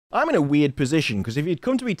I'm in a weird position, because if you'd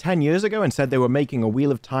come to me 10 years ago and said they were making a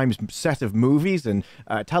Wheel of Time set of movies and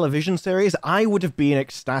television series, I would have been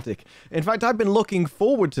ecstatic. In fact, I've been looking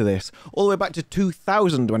forward to this all the way back to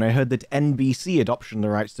 2000 when I heard that NBC had optioned the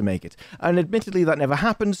rights to make it. And admittedly, that never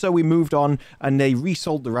happened, so we moved on and they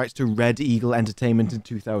resold the rights to Red Eagle Entertainment in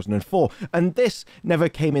 2004. And this never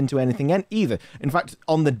came into anything either. In fact,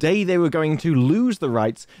 on the day they were going to lose the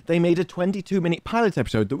rights, they made a 22-minute pilot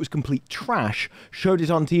episode that was complete trash, showed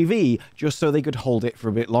it on TV just so they could hold it for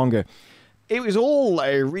a bit longer. It was all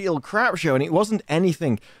a real crap show, and it wasn't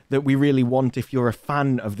anything that we really want if you're a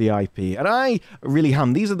fan of the IP. And I really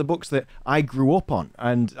am. These are the books that I grew up on,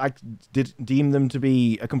 and I did deem them to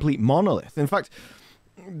be a complete monolith. In fact,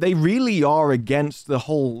 they really are against the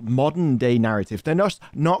whole modern day narrative. They're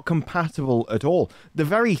not compatible at all. The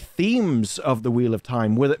very themes of the Wheel of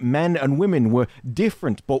Time were that men and women were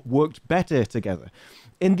different but worked better together.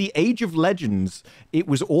 In the Age of Legends, it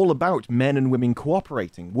was all about men and women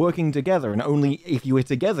cooperating, working together, and only if you were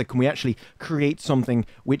together can we actually create something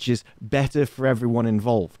which is better for everyone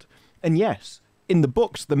involved. And yes, in the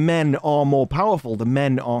books, the men are more powerful, the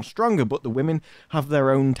men are stronger, but the women have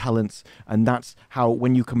their own talents, and that's how,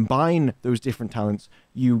 when you combine those different talents,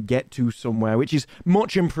 you get to somewhere which is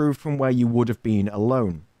much improved from where you would have been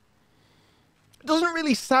alone. It doesn't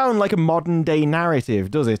really sound like a modern-day narrative,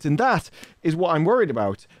 does it? And that is what I'm worried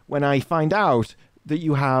about when I find out that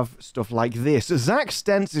you have stuff like this. Zack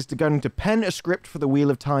Stentz is going to pen a script for the Wheel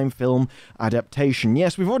of Time film adaptation.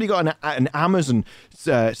 Yes, we've already got an Amazon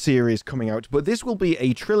series coming out, but this will be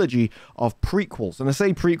a trilogy of prequels. And I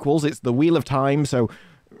say prequels, it's the Wheel of Time, so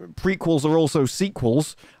prequels are also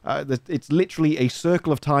sequels. It's literally a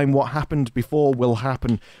circle of time. What happened before will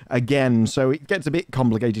happen again, so it gets a bit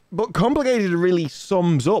complicated. But complicated really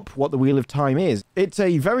sums up what the Wheel of Time is. It's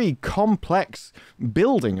a very complex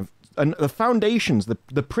building, and the foundations,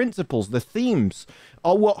 the principles, the themes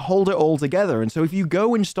are what hold it all together. And so if you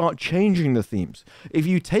go and start changing the themes, if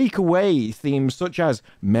you take away themes such as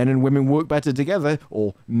men and women work better together,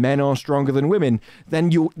 or men are stronger than women, then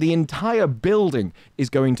the entire building is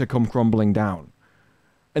going to come crumbling down.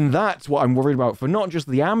 And that's what I'm worried about for not just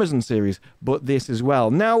the Amazon series, but this as well.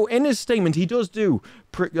 Now, in his statement, he does do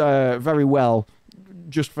very well,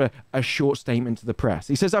 just for a short statement to the press.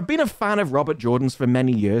 He says, I've been a fan of Robert Jordan's for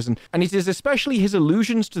many years, and it is especially his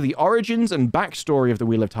allusions to the origins and backstory of the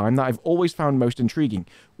Wheel of Time that I've always found most intriguing,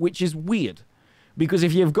 which is weird. Because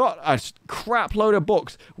if you've got a crap load of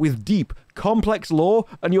books with deep, complex lore,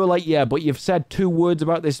 and you're like, yeah, but you've said 2 words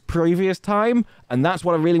about this previous time, and that's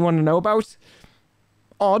what I really want to know about,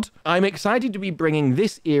 odd. I'm excited to be bringing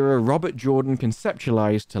this era Robert Jordan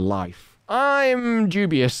conceptualized to life. I'm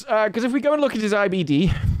dubious, because if we go and look at his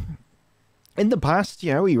IBD, in the past,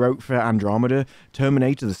 you know, he wrote for Andromeda,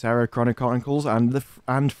 Terminator, the Sarah Connor Chronicles,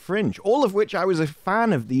 and Fringe, all of which I was a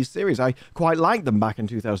fan of these series. I quite liked them back in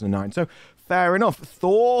 2009, so fair enough.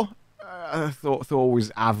 Thor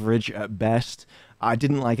was average at best. I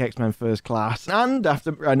didn't like X-Men First Class, and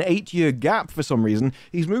after an 8-year gap for some reason,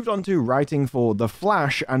 he's moved on to writing for The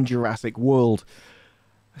Flash and Jurassic World.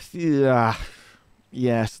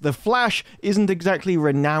 Yes, The Flash isn't exactly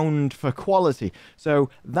renowned for quality, so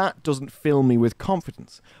that doesn't fill me with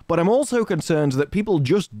confidence. But I'm also concerned that people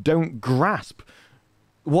just don't grasp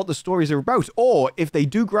what the stories are about, or if they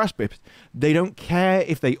do grasp it, they don't care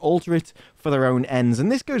if they alter it for their own ends. And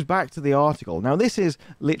this goes back to the article. Now, this is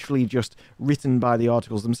literally just written by the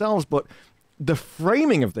articles themselves, but the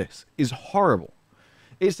framing of this is horrible.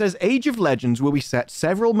 It says, Age of Legends will be set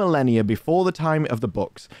several millennia before the time of the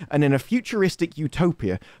books, and in a futuristic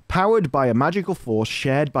utopia, powered by a magical force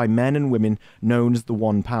shared by men and women known as the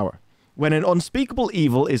One Power. When an unspeakable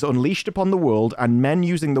evil is unleashed upon the world, and men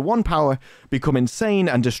using the One Power become insane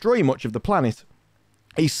and destroy much of the planet,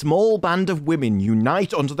 a small band of women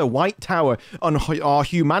unite under the White Tower and are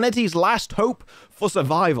humanity's last hope for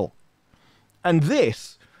survival. And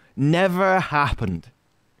this never happened.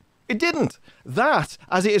 It didn't. That,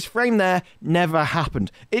 as it is framed there, never happened.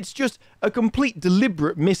 It's just a complete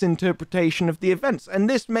deliberate misinterpretation of the events, and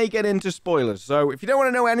this may get into spoilers, so if you don't want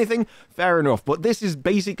to know anything, fair enough, but this is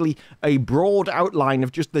basically a broad outline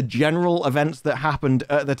of just the general events that happened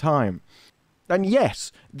at the time. And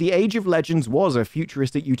yes, the Age of Legends was a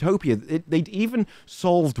futuristic utopia. They'd even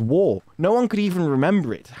solved war. No one could even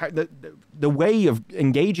remember it. The way of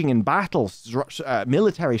engaging in battle,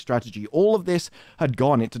 military strategy, all of this had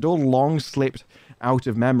gone. It had all long slipped out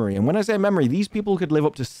of memory. And when I say memory, these people could live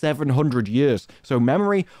up to 700 years. So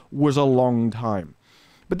memory was a long time.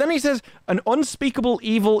 But then he says, an unspeakable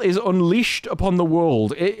evil is unleashed upon the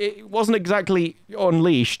world. It wasn't exactly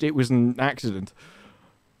unleashed, it was an accident.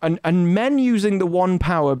 And men using the one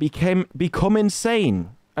power become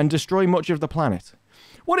insane and destroy much of the planet.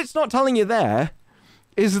 What it's not telling you there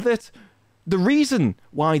is that the reason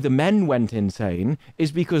why the men went insane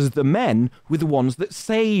is because the men were the ones that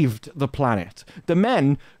saved the planet. The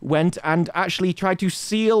men went and actually tried to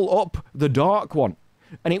seal up the Dark One.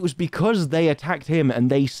 And it was because they attacked him and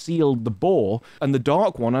they sealed the bore, and the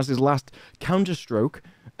Dark One, as his last counterstroke,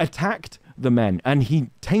 attacked the men, and he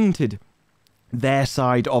tainted their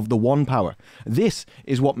side of the one power. This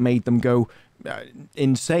is what made them go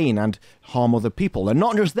insane and harm other people. And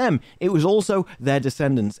not just them, it was also their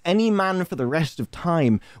descendants. Any man for the rest of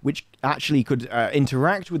time which actually could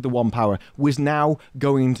interact with the one power was now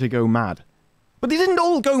going to go mad. But they didn't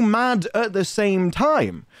all go mad at the same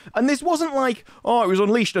time. And this wasn't like, oh, it was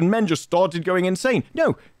unleashed and men just started going insane.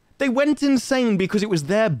 No, they went insane because it was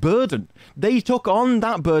their burden. They took on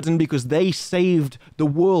that burden because they saved the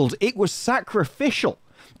world. It was sacrificial.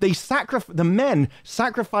 The men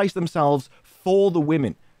sacrificed themselves for the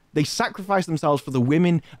women. They sacrificed themselves for the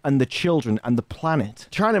women and the children and the planet.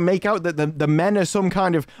 Trying to make out that the men are some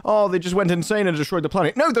kind of, oh, they just went insane and destroyed the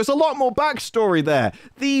planet. No, there's a lot more backstory there.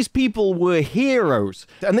 These people were heroes.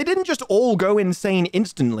 And they didn't just all go insane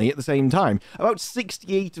instantly at the same time. About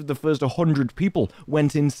 68 of the first 100 people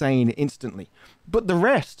went insane instantly. But the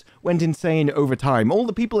rest went insane over time. All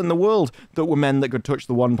the people in the world that were men that could touch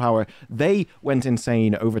the one power, they went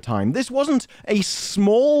insane over time. This wasn't a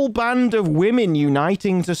small band of women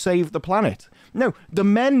uniting to save the planet. No, the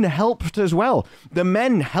men helped as well. The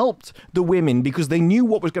men helped the women because they knew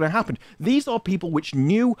what was going to happen. These are people which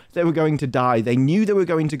knew they were going to die. They knew they were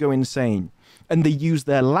going to go insane. And they used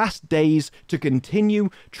their last days to continue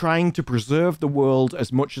trying to preserve the world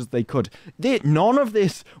as much as they could. None of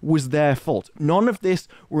this was their fault. None of this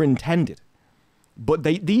were intended. But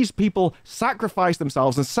these people sacrificed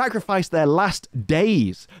themselves and sacrificed their last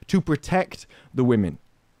days to protect the women.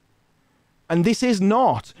 And this is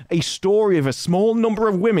not a story of a small number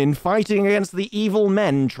of women fighting against the evil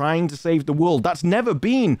men trying to save the world. That's never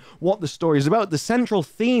been what the story is about. The central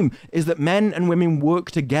theme is that men and women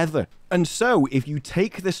work together. And so, if you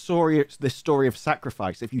take this story of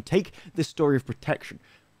sacrifice, if you take this story of protection,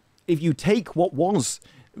 if you take what was,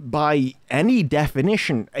 by any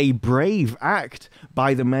definition, a brave act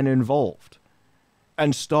by the men involved,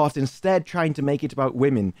 and start instead trying to make it about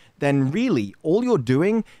women, then really, all you're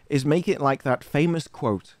doing is make it like that famous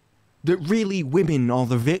quote, that really women are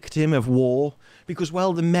the victim of war, because,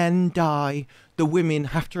 well, the men die, the women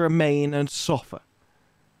have to remain and suffer.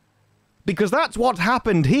 Because that's what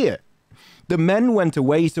happened here. The men went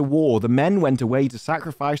away to war, the men went away to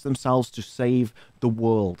sacrifice themselves to save the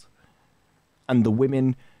world. And the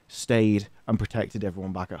women stayed and protected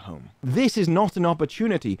everyone back at home. This is not an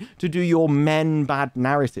opportunity to do your men bad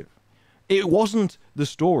narrative. It wasn't the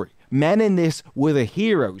story. Men in this were the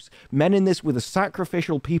heroes. Men in this were the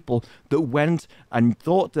sacrificial people that went and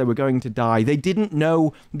thought they were going to die. They didn't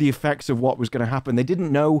know the effects of what was going to happen. They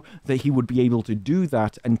didn't know that he would be able to do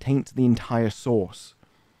that and taint the entire source.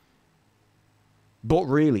 But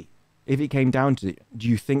really, if it came down to it, do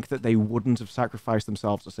you think that they wouldn't have sacrificed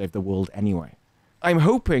themselves to save the world anyway? I'm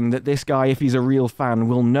hoping that this guy, if he's a real fan,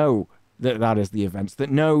 will know that that is the events,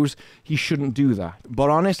 that knows he shouldn't do that.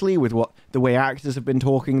 But honestly, with the way actors have been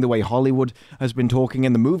talking, the way Hollywood has been talking,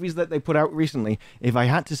 and the movies that they put out recently, if I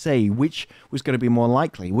had to say which was going to be more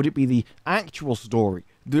likely, would it be the actual story,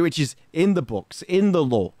 which is in the books, in the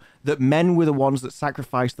law, that men were the ones that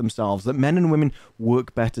sacrificed themselves, that men and women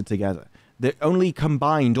work better together? That only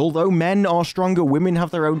combined, although men are stronger, women have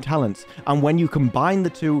their own talents, and when you combine the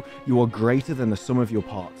two, you are greater than the sum of your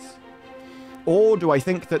parts? Or do I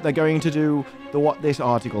think that they're going to do what this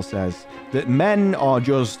article says, that men are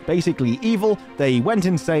just basically evil, they went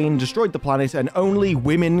insane, destroyed the planet, and only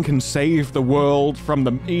women can save the world from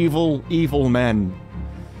the evil, evil men?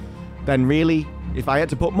 Then really, if I had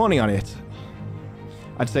to put money on it,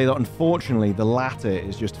 I'd say that unfortunately the latter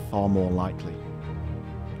is just far more likely.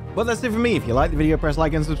 But that's it for me. If you like the video, press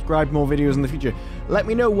like and subscribe for more videos in the future. Let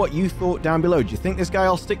me know what you thought down below. Do you think this guy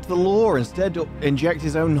will stick to the law or instead inject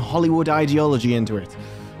his own Hollywood ideology into it?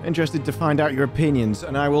 Interested to find out your opinions,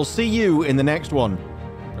 and I will see you in the next one.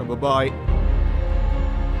 Bye-bye.